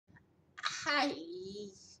Hi,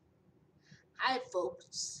 hi,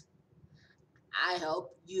 folks. I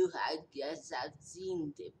hope you guys have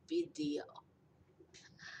seen the video.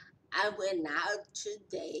 I went out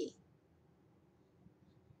today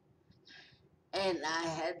and I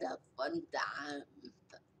had a fun time.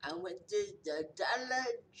 I went to the Dollar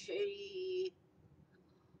Tree.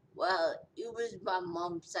 Well, it was my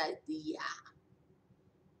mom's idea.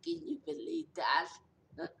 Can you believe that?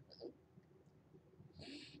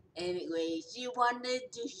 Anyway, she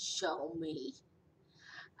wanted to show me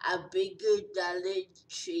a bigger Dollar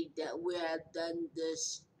Tree that we had on the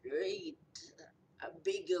street. A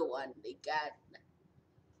bigger one. They got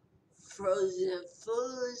frozen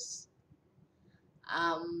foods.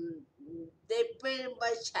 Um, they pretty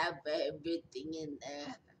much have everything in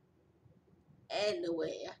there.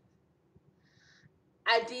 Anyway,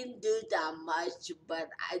 I didn't do that much, but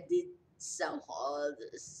I did some haul.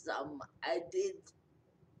 I did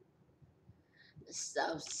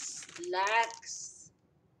some snacks.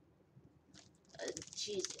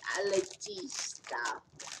 Cheese. I like cheese stuff.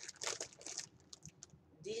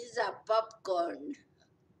 These are popcorn,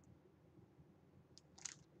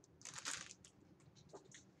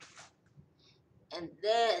 and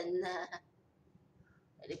then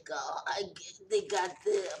they go. They got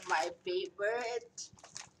my favorite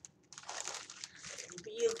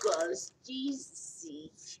Bugles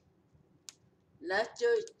cheesy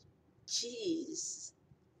nacho cheese.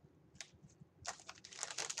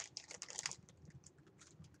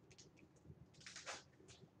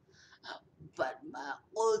 But my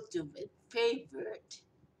ultimate favorite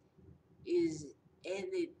is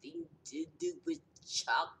anything to do with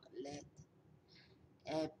chocolate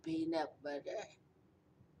and peanut butter.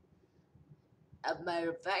 As a matter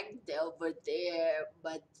of fact, they're over there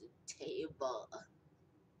by the table.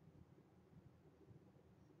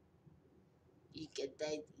 You get the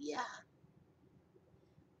idea.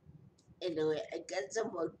 Anyway, I got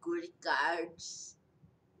some more good cards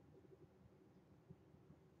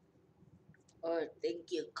or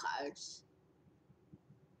thank you cards.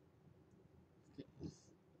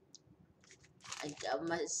 I got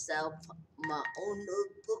myself my own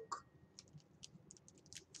notebook.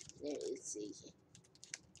 Let me see.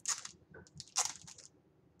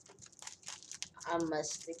 I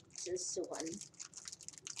must stick this one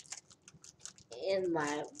in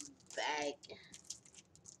my bag.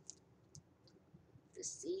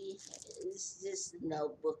 See, it's this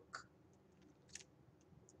notebook.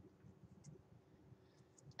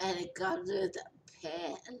 And it comes with a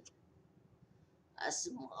pen, a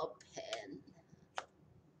small pen.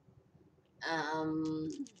 Um,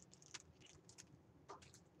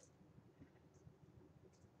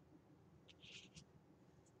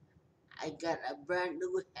 I got a brand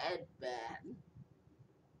new headband.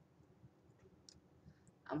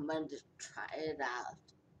 I'm going to try it out.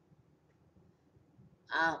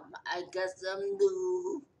 I got some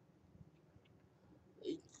new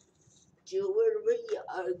jewelry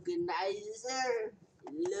organizer.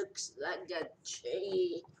 Looks like a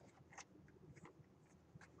tree,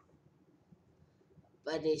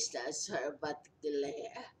 but it starts her but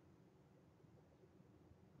glare.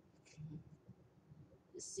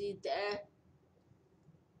 See there?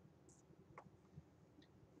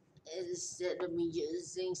 Instead of me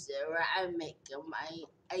using ceramic,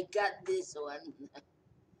 I got this one.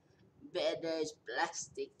 Better is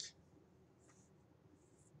plastic.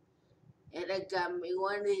 And I got me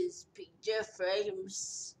one of his picture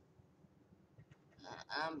frames.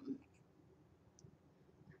 Um,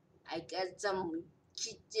 I got some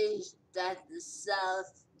kitchen that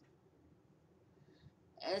sells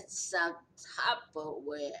and some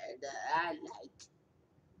Tupperware that I like.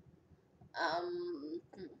 Um,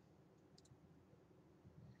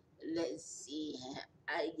 let's see.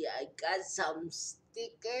 I got some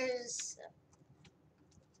stickers.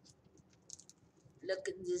 Look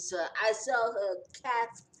at this one. I saw a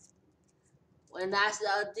cat when I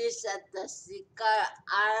saw this at the sticker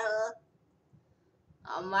aisle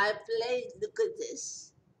on my plate. Look at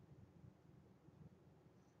this.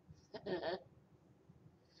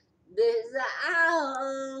 There's an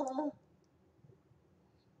owl.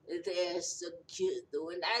 They're so cute.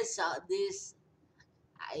 When I saw this,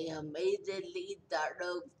 I immediately thought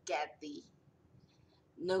of Kathy.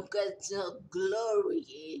 No guts, no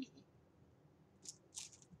glory.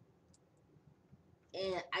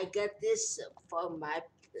 And I got this for my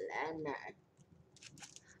planner.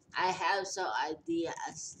 I have some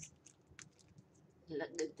ideas.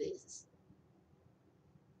 Look at this.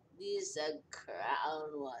 These are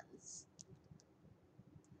crown ones.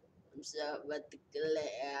 I'm sorry about the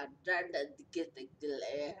glare. I'm trying not to get the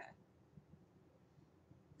glare.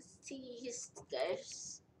 tea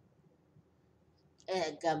stickers. And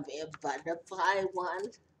it got me a butterfly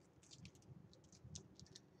one.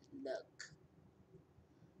 Look.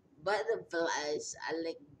 Butterflies. I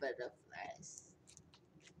like butterflies.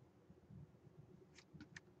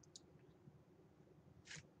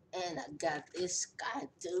 And I got this guy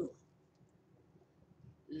too.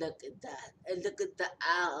 Look at that. And look at the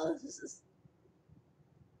owls.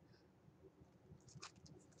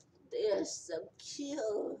 They're so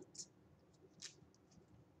cute.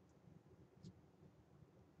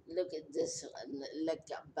 Look at this one. Like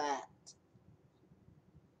a bat.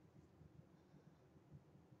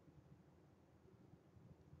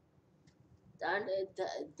 Down at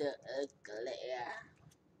the glare.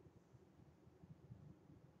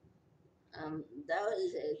 That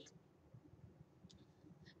was it.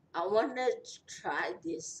 I wanted to try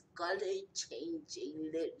this color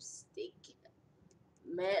changing lipstick.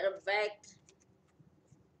 Matter of fact,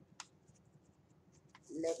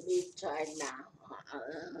 let me try now.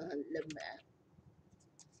 Let me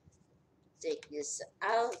take this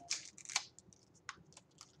out.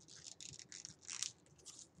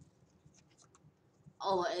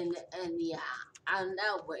 Oh, and yeah, I'm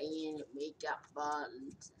not wearing makeup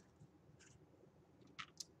on,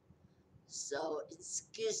 so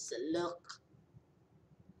excuse the look.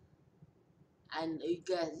 I know you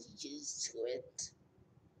guys are used to it.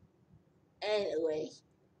 Anyway,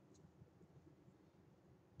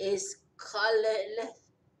 it's colorless.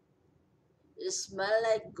 It smells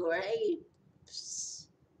like grapes.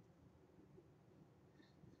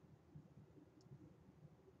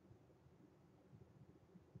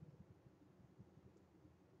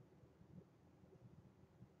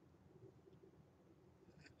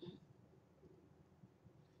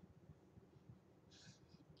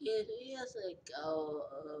 It is like a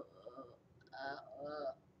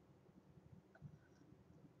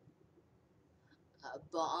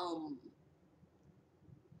bomb.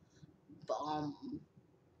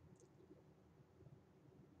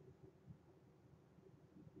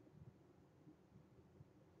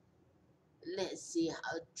 Let's see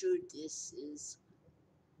how true this is.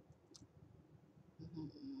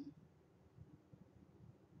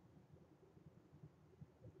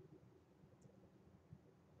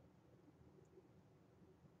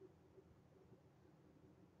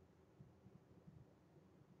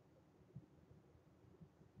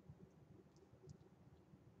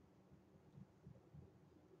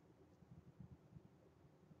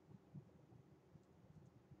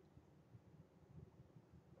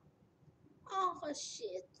 Oh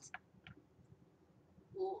shit.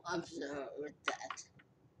 Oh, I'm sorry with that.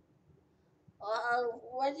 Well,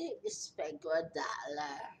 what do you expect with $1?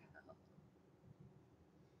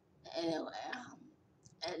 Anyway,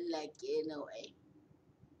 and like anyway,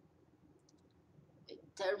 it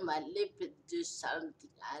turned my lip into something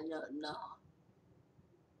I don't know.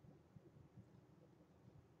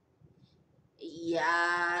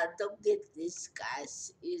 Yeah, don't get this,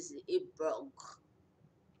 guys. Is it broke?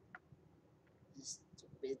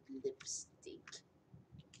 Stupid lipstick.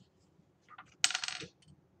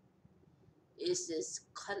 Is this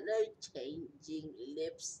color changing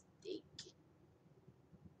lipstick?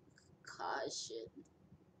 Caution.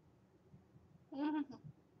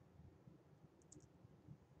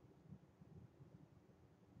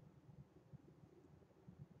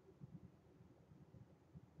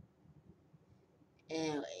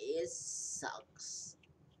 Anyway, it sucks.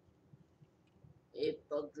 It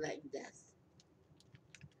broke like that.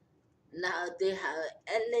 Now they have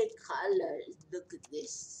LA colors. Look at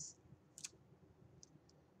this.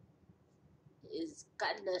 It's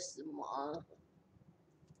kind of small.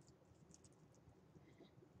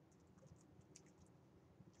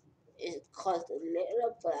 It costs a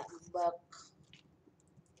little black buck.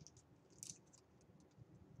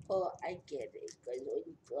 Oh, I get it. Because when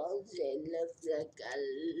you close it, it looks like a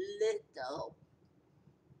little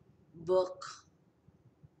book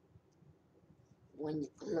when you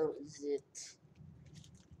close it.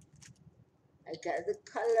 I got the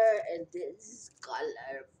color and this is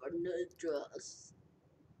color for neutrals.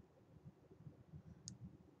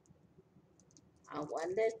 I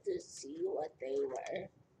wanted to see what they were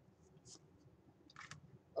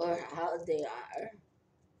or how they are.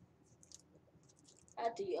 How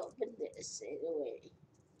do you open this anyway?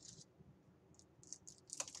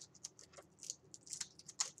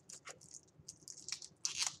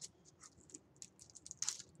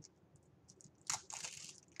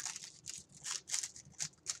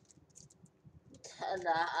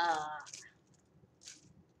 Ta-da!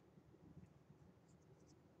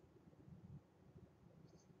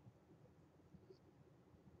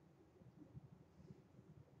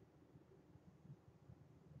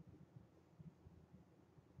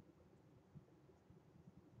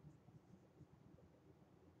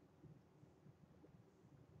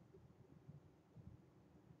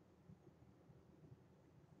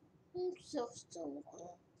 so.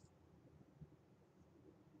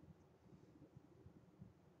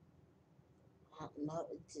 I know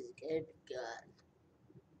it is gonna be good.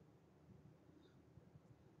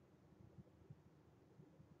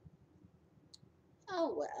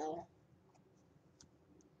 Oh well,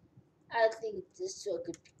 I think this one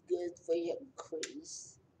could be good for your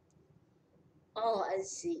crease. Oh, I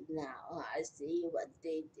see now. I see what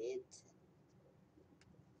they did.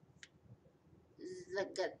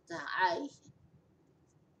 Look at the eye.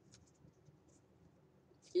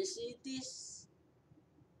 You see this?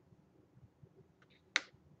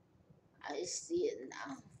 I see it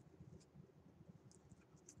now.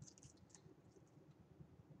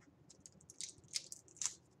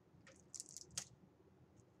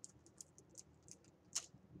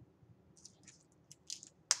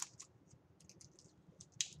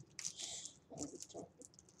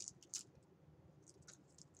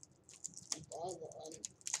 And the other one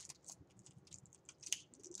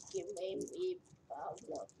giving me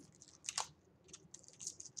problem.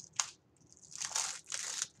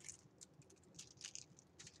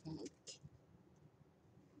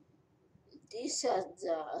 These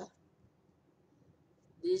are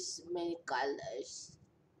these many colors.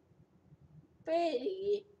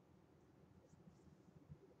 Pretty.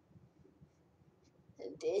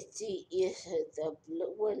 This is the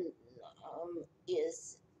blue one.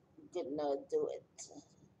 Is gonna do it.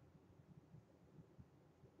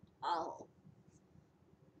 Oh,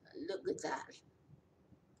 look at that.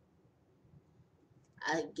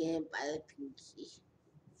 Again by the pinky.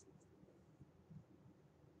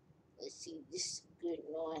 Let's see this green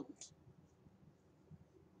one.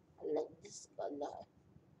 I like this color.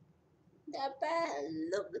 Not bad.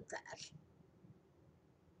 Look at that.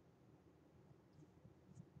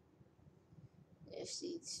 Let's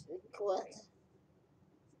see this big one.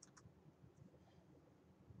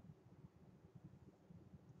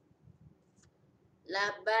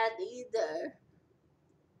 Not bad either.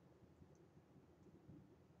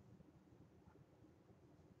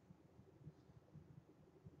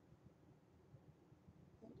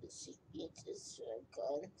 Let's see this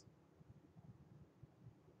one.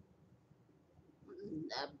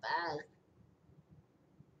 Not bad.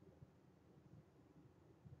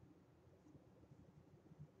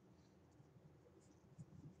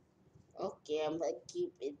 Okay, I'm gonna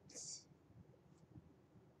keep it.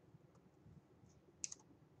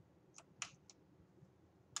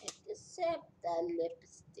 Except the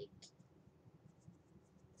lipstick.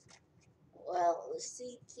 Well,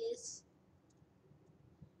 see this?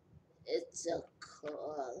 It's a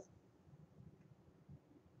cool.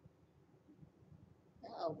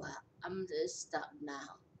 Oh well, I'm gonna stop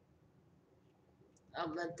now.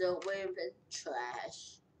 I'm gonna do away with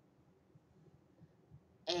trash.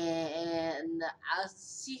 And I'll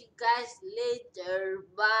see you guys later.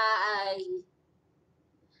 Bye.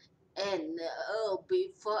 And oh,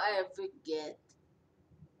 before I forget,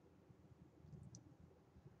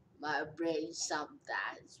 my brain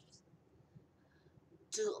sometimes.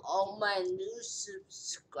 To all my new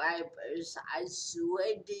subscribers, I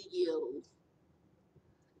swear to you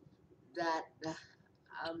that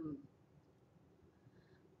um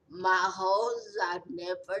my holes are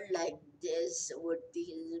never like this with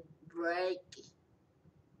these break.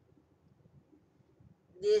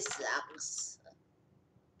 This sucks.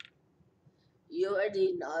 You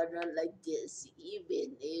already know not like this,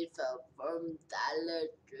 even if from Dollar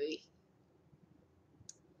Tree.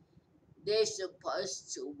 They're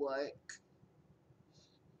supposed to work,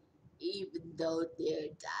 even though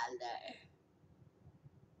they're dollar.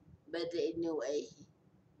 But anyway,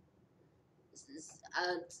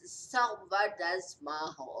 so far that's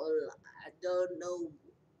my whole. I don't know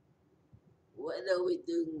what are we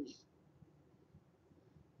doing,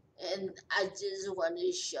 and I just want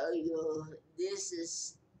to show you. This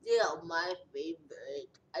is still my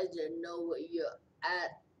favorite. I don't know where you're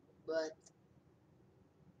at, but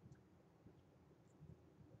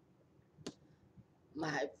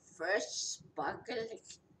my first sparkling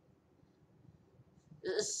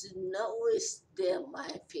snow is still my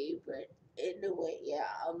favorite. Anyway,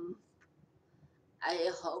 yeah. I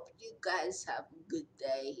hope you guys have a good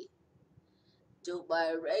day. To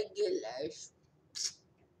my regulars,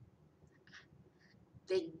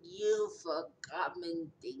 thank you for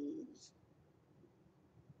commenting.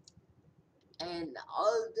 And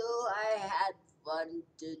although I had fun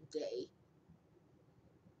today,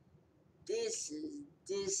 this is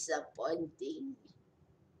disappointing.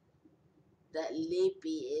 That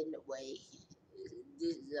lippy in a way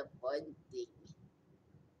is disappointing.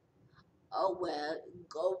 Oh well,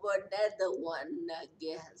 go for another one, I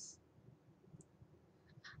guess.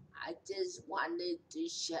 I just wanted to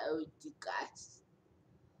show you guys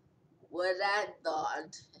what I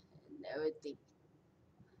thought and everything.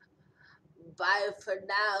 Bye for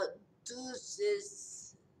now,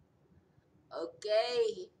 deuces.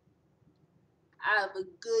 Okay, have a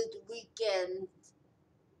good weekend,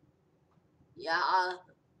 y'all.